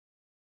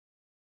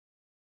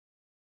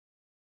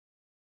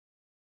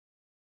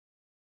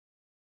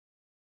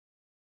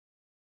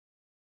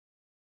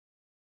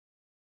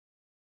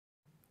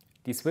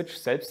Die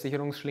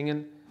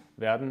Switch-Selbstsicherungsschlingen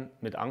werden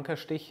mit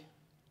Ankerstich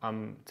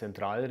am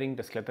Zentralring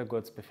des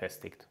Klettergurts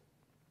befestigt.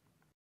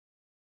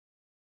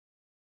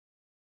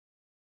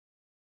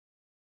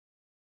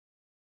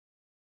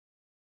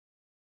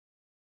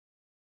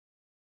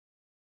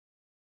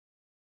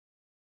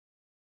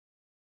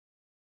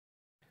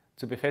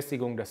 Zur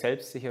Befestigung der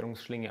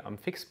Selbstsicherungsschlinge am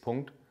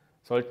Fixpunkt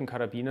sollten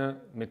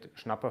Karabiner mit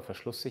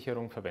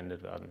Schnapper-Verschlusssicherung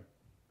verwendet werden.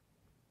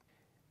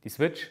 Die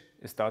Switch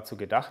ist dazu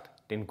gedacht,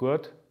 den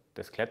Gurt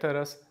des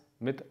Kletterers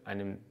mit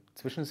einem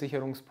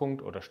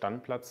Zwischensicherungspunkt oder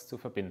Standplatz zu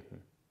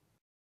verbinden.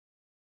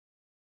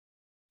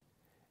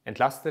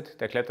 Entlastet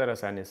der Kletterer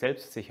seine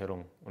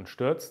Selbstsicherung und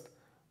stürzt,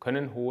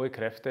 können hohe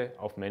Kräfte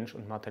auf Mensch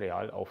und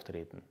Material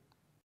auftreten.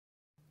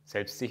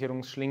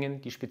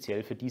 Selbstsicherungsschlingen, die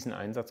speziell für diesen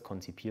Einsatz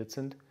konzipiert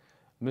sind,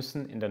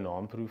 müssen in der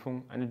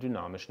Normprüfung einen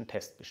dynamischen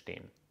Test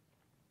bestehen.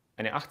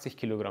 Eine 80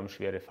 Kilogramm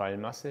schwere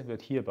Fallmasse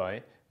wird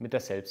hierbei mit der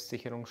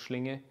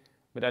Selbstsicherungsschlinge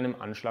mit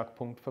einem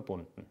Anschlagpunkt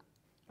verbunden.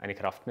 Eine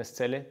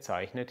Kraftmesszelle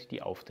zeichnet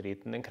die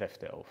auftretenden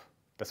Kräfte auf.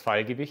 Das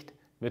Fallgewicht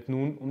wird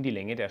nun um die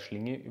Länge der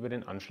Schlinge über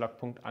den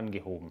Anschlagpunkt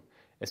angehoben.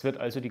 Es wird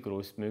also die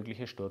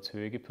größtmögliche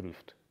Sturzhöhe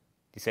geprüft.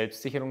 Die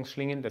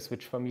Selbstsicherungsschlingen der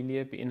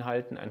Switch-Familie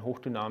beinhalten ein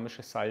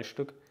hochdynamisches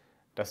Seilstück,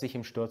 das sich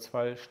im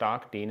Sturzfall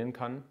stark dehnen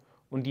kann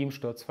und die im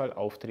Sturzfall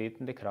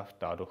auftretende Kraft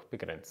dadurch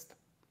begrenzt.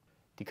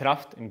 Die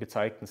Kraft im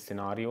gezeigten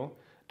Szenario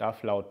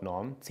darf laut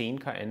Norm 10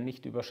 kN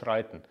nicht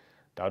überschreiten.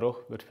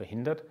 Dadurch wird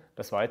verhindert,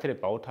 dass weitere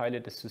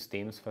Bauteile des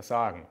Systems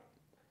versagen.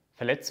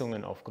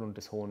 Verletzungen aufgrund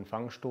des hohen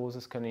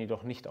Fangstoßes können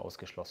jedoch nicht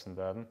ausgeschlossen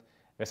werden,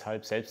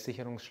 weshalb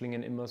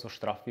Selbstsicherungsschlingen immer so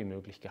straff wie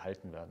möglich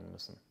gehalten werden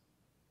müssen.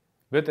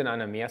 Wird in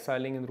einer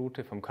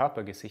Mehrseiligenroute vom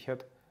Körper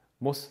gesichert,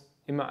 muss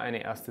immer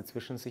eine erste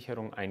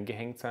Zwischensicherung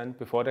eingehängt sein,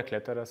 bevor der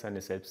Kletterer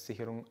seine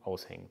Selbstsicherung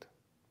aushängt.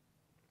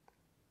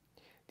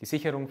 Die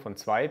Sicherung von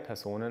 2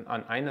 Personen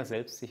an einer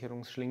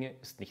Selbstsicherungsschlinge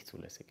ist nicht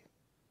zulässig.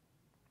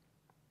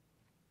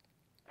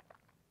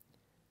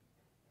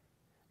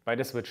 Bei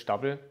der Switch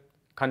Double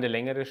kann der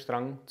längere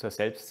Strang zur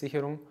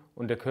Selbstsicherung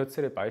und der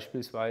kürzere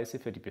beispielsweise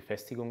für die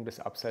Befestigung des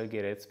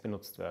Abseilgeräts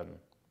benutzt werden.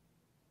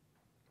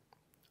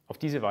 Auf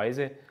diese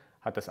Weise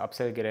hat das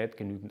Abseilgerät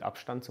genügend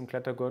Abstand zum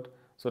Klettergurt,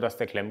 sodass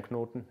der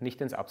Klemmknoten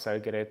nicht ins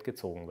Abseilgerät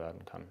gezogen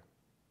werden kann.